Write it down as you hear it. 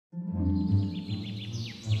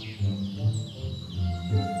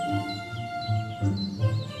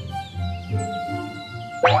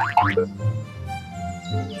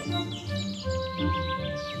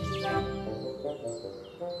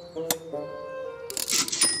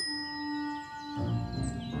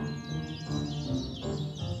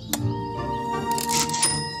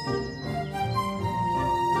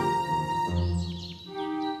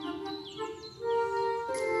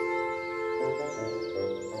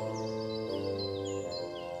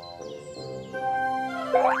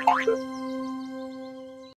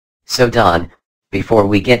So Don, before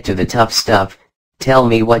we get to the tough stuff, tell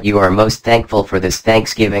me what you are most thankful for this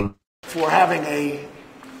Thanksgiving. For having a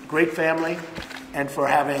great family and for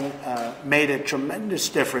having made a tremendous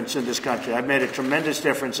difference in this country. I've made a tremendous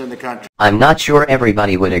difference in the country. I'm not sure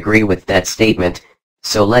everybody would agree with that statement,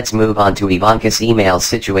 so let's move on to Ivanka's email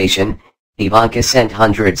situation. Ivanka sent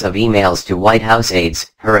hundreds of emails to White House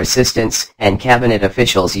aides, her assistants, and cabinet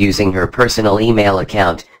officials using her personal email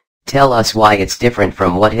account. Tell us why it's different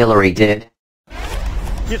from what Hillary did.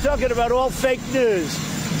 You're talking about all fake news.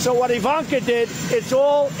 So what Ivanka did, it's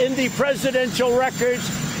all in the presidential records.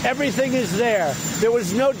 Everything is there. There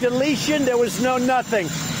was no deletion. There was no nothing.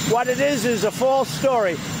 What it is a false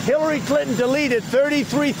story. Hillary Clinton deleted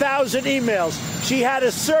 33,000 emails. She had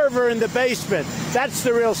a server in the basement. That's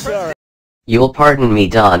the real story. You'll pardon me,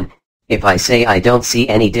 Don, if I say I don't see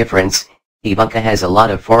any difference. Ivanka has a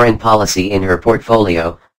lot of foreign policy in her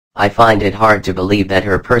portfolio. I find it hard to believe that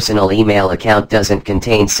her personal email account doesn't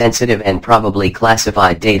contain sensitive and probably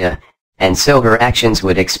classified data, and so her actions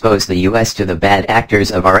would expose the US to the bad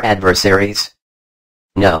actors of our adversaries.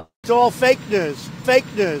 No. It's all fake news, fake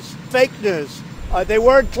news, fake news. They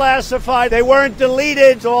weren't classified, they weren't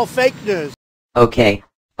deleted, it's all fake news. Okay,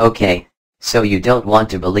 so you don't want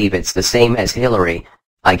to believe it's the same as Hillary,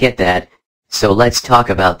 I get that, so let's talk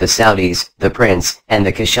about the Saudis, the prince, and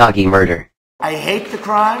the Khashoggi murder. I hate the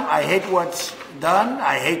crime, I hate what's done,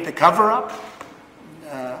 I hate the cover-up,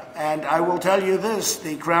 and I will tell you this,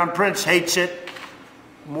 the Crown Prince hates it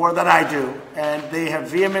more than I do, and they have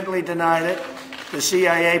vehemently denied it. The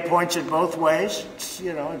CIA points it both ways,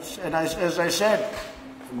 as I said,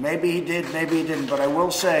 maybe he did, maybe he didn't, but I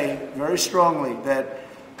will say very strongly that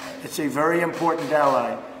it's a very important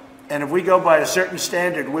ally, and if we go by a certain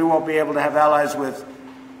standard, we won't be able to have allies with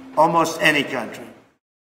almost any country.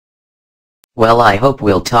 Well, I hope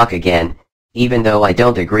we'll talk again, even though I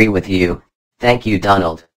don't agree with you. Thank you,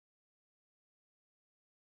 Donald.